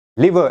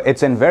Liver,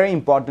 it's a very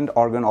important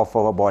organ of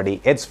our body.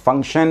 Its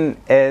function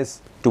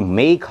is to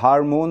make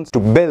hormones, to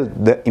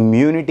build the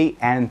immunity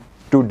and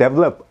to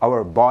develop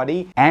our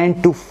body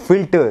and to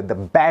filter the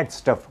bad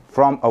stuff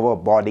from our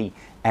body,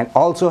 and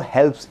also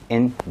helps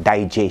in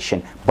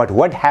digestion. But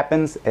what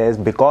happens is,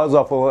 because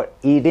of our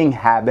eating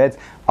habits,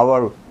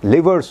 our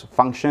liver's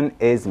function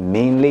is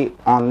mainly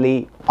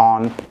only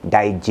on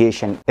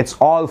digestion. Its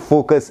all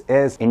focus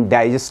is in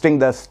digesting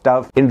the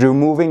stuff, in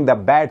removing the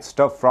bad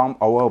stuff from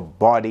our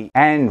body.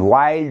 And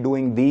while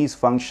doing these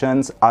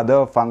functions,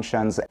 other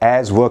functions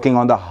as working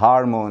on the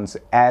hormones,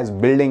 as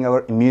building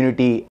our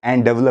immunity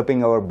and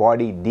developing our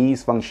body,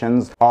 these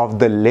functions of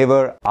the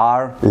liver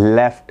are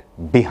left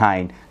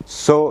behind.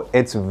 So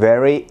it's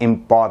very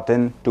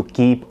important to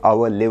keep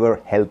our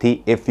liver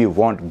healthy if you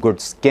want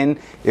good skin,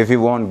 if you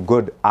want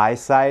good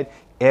eyesight,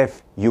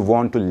 if you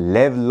want to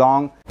live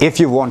long, if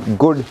you want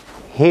good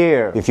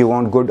hair, if you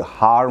want good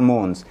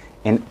hormones.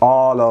 In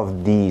all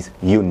of these,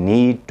 you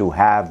need to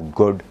have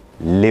good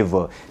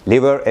liver.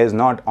 Liver is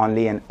not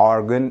only an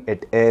organ,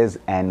 it is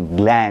a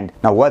gland.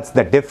 Now what's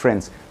the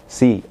difference?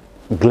 See,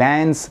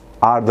 glands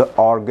are the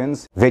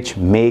organs which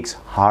makes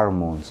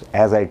hormones.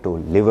 As I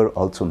told, liver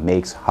also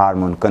makes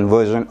hormone.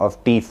 Conversion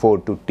of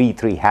T4 to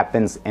T3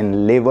 happens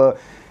in liver.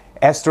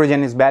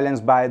 Estrogen is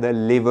balanced by the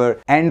liver.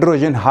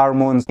 Androgen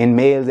hormones in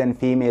males and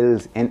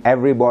females, in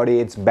everybody,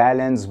 it's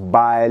balanced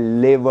by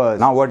liver.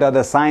 Now what are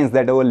the signs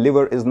that our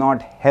liver is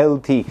not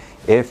healthy?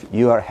 If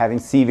you are having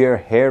severe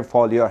hair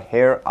fall, your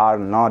hair are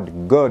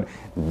not good,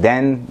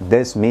 then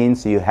this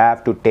means you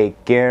have to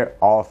take care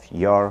of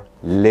your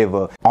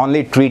liver.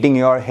 Only treating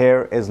your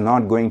hair is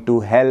not going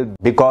to help,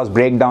 because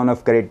breakdown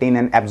of keratin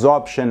and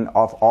absorption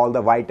of all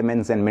the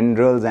vitamins and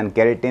minerals and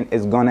keratin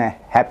is gonna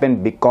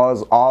happen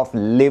because of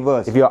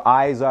liver. If your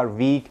eyes are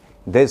weak,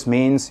 this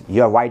means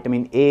your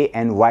vitamin A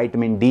and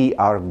vitamin D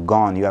are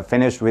gone. You are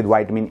finished with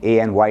vitamin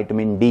A and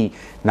vitamin D.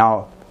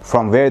 Now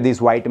from where this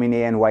vitamin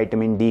A and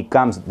vitamin D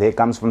comes? They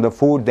comes from the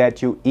food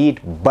that you eat,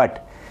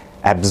 but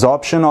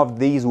absorption of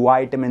these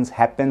vitamins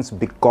happens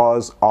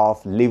because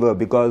of liver,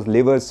 because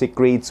liver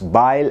secretes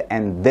bile,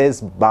 and this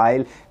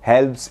bile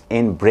helps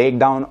in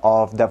breakdown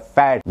of the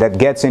fat that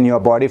gets in your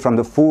body from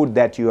the food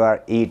that you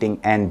are eating.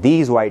 And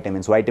these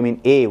vitamins,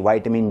 vitamin A,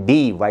 vitamin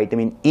D,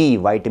 vitamin E,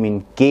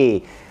 vitamin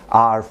K,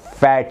 are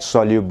fat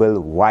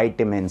soluble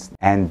vitamins,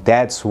 and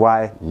that's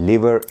why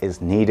liver is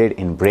needed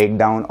in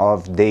breakdown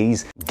of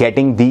these,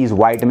 getting these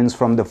vitamins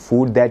from the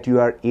food that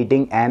you are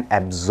eating and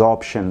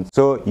absorption.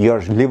 So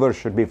your liver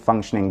should be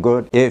functioning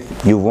good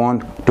if you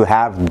want to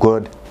have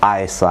good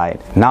eyesight.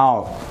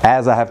 Now,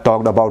 as I have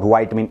talked about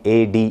vitamin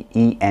A, D,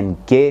 E and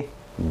K,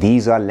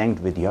 these are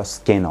linked with your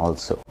skin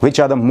also. Which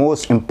are the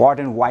most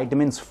important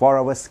vitamins for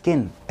our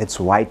skin? It's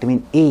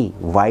vitamin A,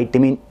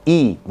 vitamin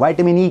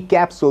E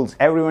capsules.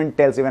 Everyone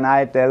tells, even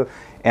I tell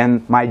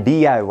in my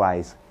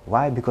DIYs.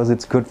 Why? Because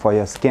it's good for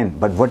your skin.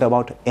 But what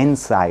about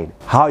inside?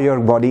 How your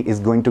body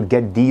is going to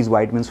get these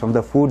vitamins from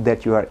the food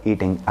that you are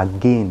eating?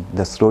 Again,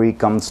 the story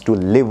comes to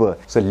liver.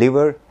 So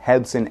liver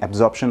helps in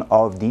absorption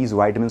of these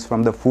vitamins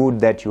from the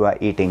food that you are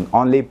eating.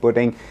 Only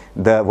putting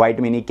the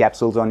vitamin E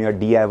capsules on your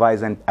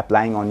DIYs and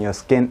applying on your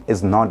skin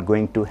is not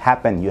going to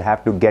happen. You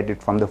have to get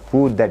it from the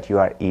food that you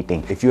are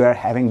eating. If you are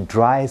having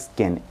dry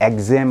skin,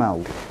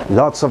 eczema,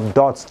 lots of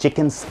dots,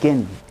 chicken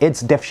skin,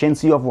 it's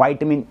deficiency of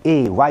vitamin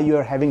A. Why you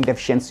are having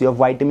deficiency of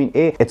vitamin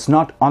A? It's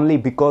not only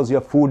because your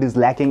food is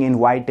lacking in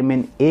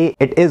vitamin A,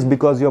 it is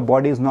because your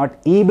body is not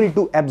able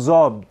to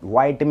absorb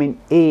vitamin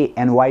A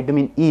and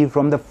vitamin E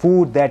from the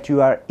food that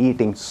you are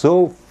eating.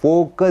 So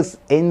focus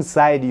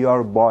inside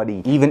your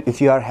body. Even if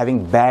you are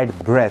having bad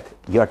breath,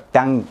 your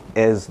tongue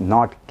is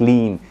not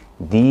clean,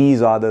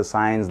 these are the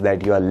signs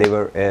that your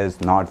liver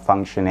is not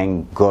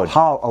functioning good.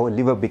 How our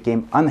liver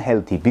became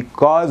unhealthy?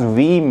 Because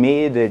we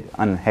made it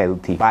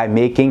unhealthy by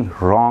making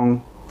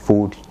wrong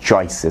food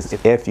choices.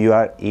 If you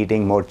are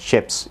eating more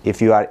chips,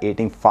 if you are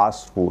eating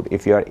fast food,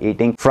 if you are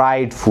eating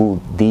fried food,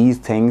 these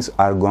things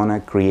are gonna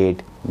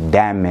create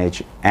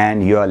damage,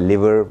 and your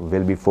liver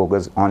will be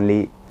focused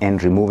only in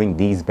removing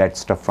these bad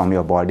stuff from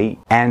your body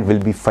and will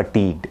be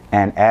fatigued.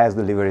 And as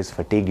the liver is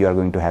fatigued, you are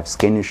going to have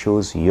skin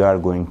issues, you are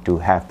going to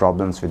have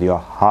problems with your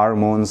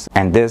hormones,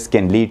 and this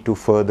can lead to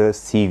further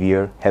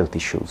severe health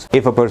issues.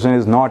 If a person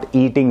is not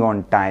eating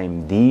on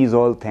time, these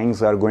all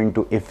things are going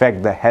to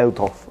affect the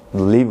health of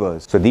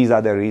livers. So these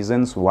are the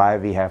reasons why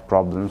we have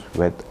problems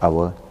with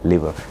our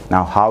liver.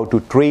 Now, how to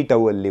treat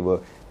our liver?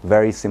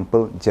 Very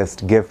simple.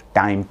 Just give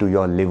time to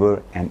your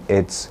liver and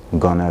it's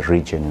gonna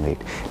regenerate.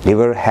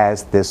 Liver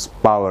has this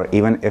power.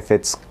 Even if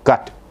it's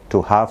cut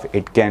to half,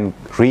 it can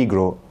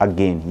regrow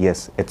again.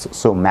 Yes, it's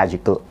so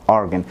magical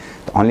organ.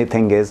 The only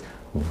thing is,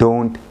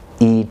 don't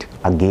eat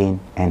again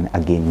and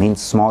again.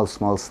 Means small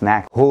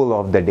snack whole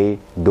of the day.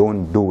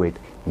 Don't do it.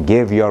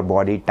 Give your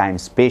body time,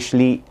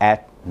 especially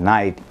at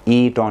night.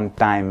 Eat on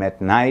time at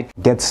night.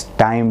 Gets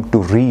time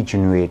to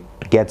regenerate,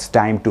 gets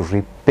time to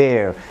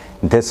repair.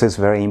 This is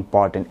very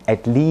important.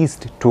 At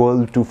least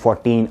 12 to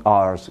 14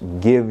 hours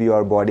give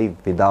your body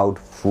without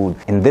food.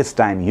 In this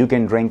time, you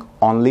can drink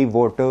only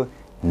water,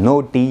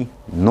 No tea,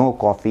 no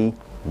coffee,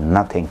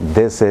 nothing.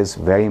 This is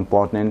very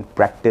important.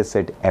 Practice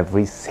it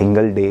every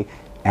single day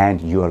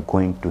and you are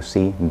going to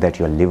see that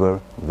your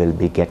liver will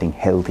be getting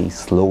healthy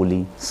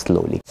slowly.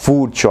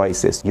 Food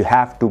choices. You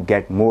have to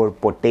get more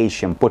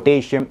potassium.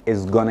 Potassium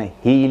is gonna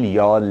heal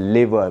your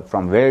liver.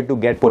 From where to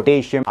get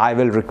potassium? I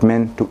will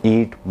recommend to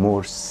eat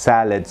more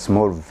salads,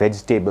 more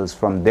vegetables.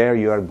 From there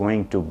you are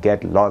going to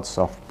get lots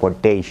of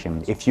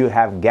potassium. If you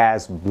have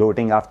gas,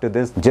 bloating after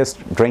this,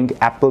 just drink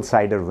apple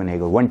cider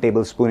vinegar, 1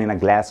 tablespoon in a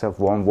glass of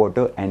warm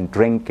water and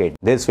drink it.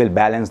 This will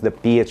balance the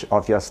pH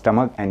of your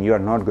stomach and you are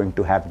not going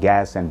to have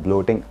gas and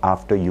bloating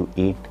after you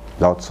eat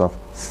lots of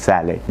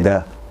salad.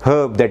 The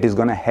herb that is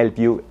going to help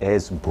you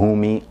is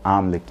BHUMI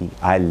AMLA.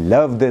 I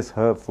love this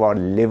herb for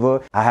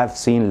liver. I have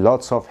seen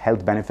lots of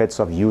health benefits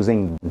of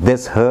using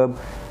this herb.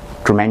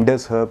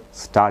 Tremendous herb.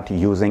 Start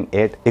using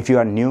it. If you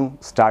are new,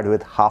 start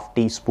with half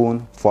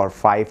teaspoon for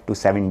 5 to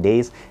 7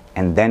 days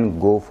and then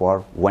go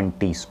for 1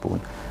 teaspoon.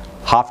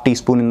 Half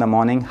teaspoon in the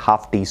morning,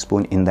 half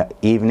teaspoon in the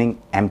evening,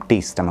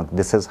 empty stomach.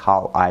 This is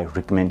how I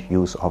recommend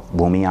use of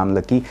BHUMI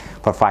AMLA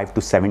for 5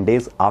 to 7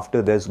 days.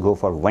 After this, go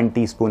for 1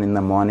 teaspoon in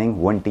the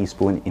morning, 1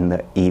 teaspoon in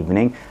the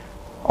evening,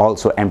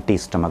 also empty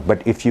stomach.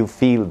 But if you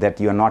feel that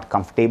you're not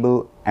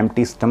comfortable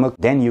empty stomach,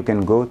 then you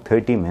can go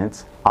 30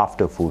 minutes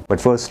after food.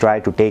 But first try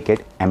to take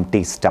it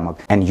empty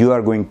stomach and you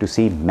are going to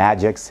see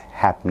magics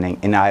happening.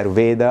 In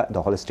Ayurveda,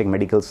 the holistic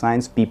medical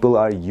science, people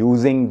are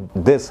using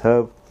this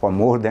herb for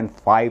more than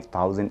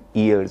 5,000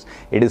 years.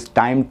 It is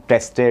time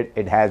tested.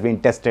 It has been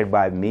tested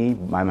by me,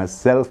 by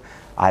myself.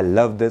 I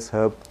love this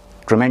herb.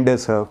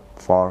 Tremendous herb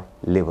for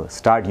liver.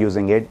 Start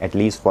using it at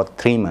least for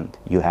 3 months.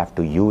 You have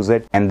to use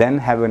it and then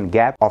have a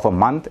gap of a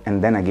month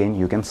and then again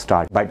you can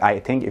start. But I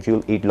think if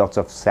you'll eat lots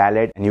of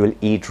salad and you will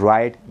eat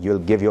right, you'll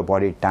give your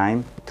body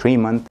time. 3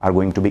 months are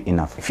going to be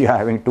enough. If you are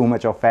having too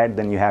much of fat,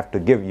 then you have to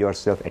give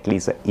yourself at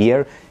least a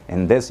year.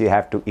 In this, you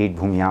have to eat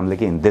BHUMI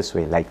AMLA in this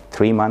way, like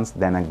 3 months,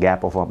 then a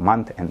gap of a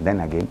month and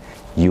then again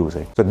use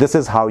it. So this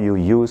is how you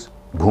use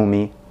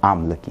BHUMI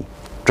AMLA.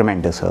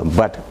 Tremendous herb.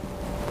 But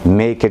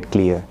make it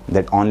clear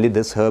that only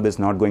this herb is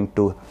not going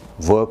to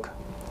work.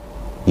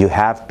 You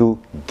have to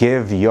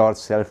give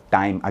yourself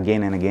time.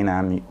 Again and again I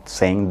am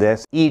saying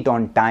this. Eat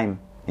on time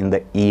in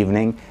the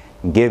evening.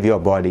 Give your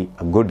body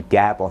a good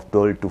gap of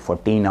 12 to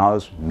 14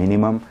 hours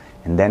minimum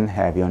and then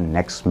have your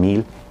next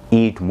meal.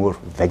 Eat more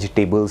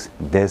vegetables.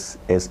 This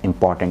is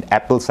important.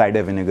 Apple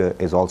cider vinegar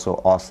is also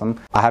awesome.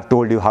 I have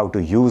told you how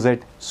to use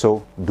it.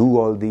 So do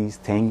all these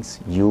things.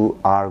 You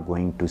are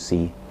going to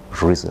see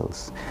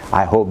results.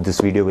 I hope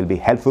this video will be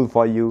helpful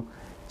for you.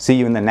 See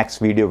you in the next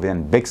video with a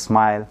big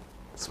smile.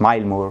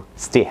 Smile more,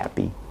 stay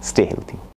happy, stay healthy.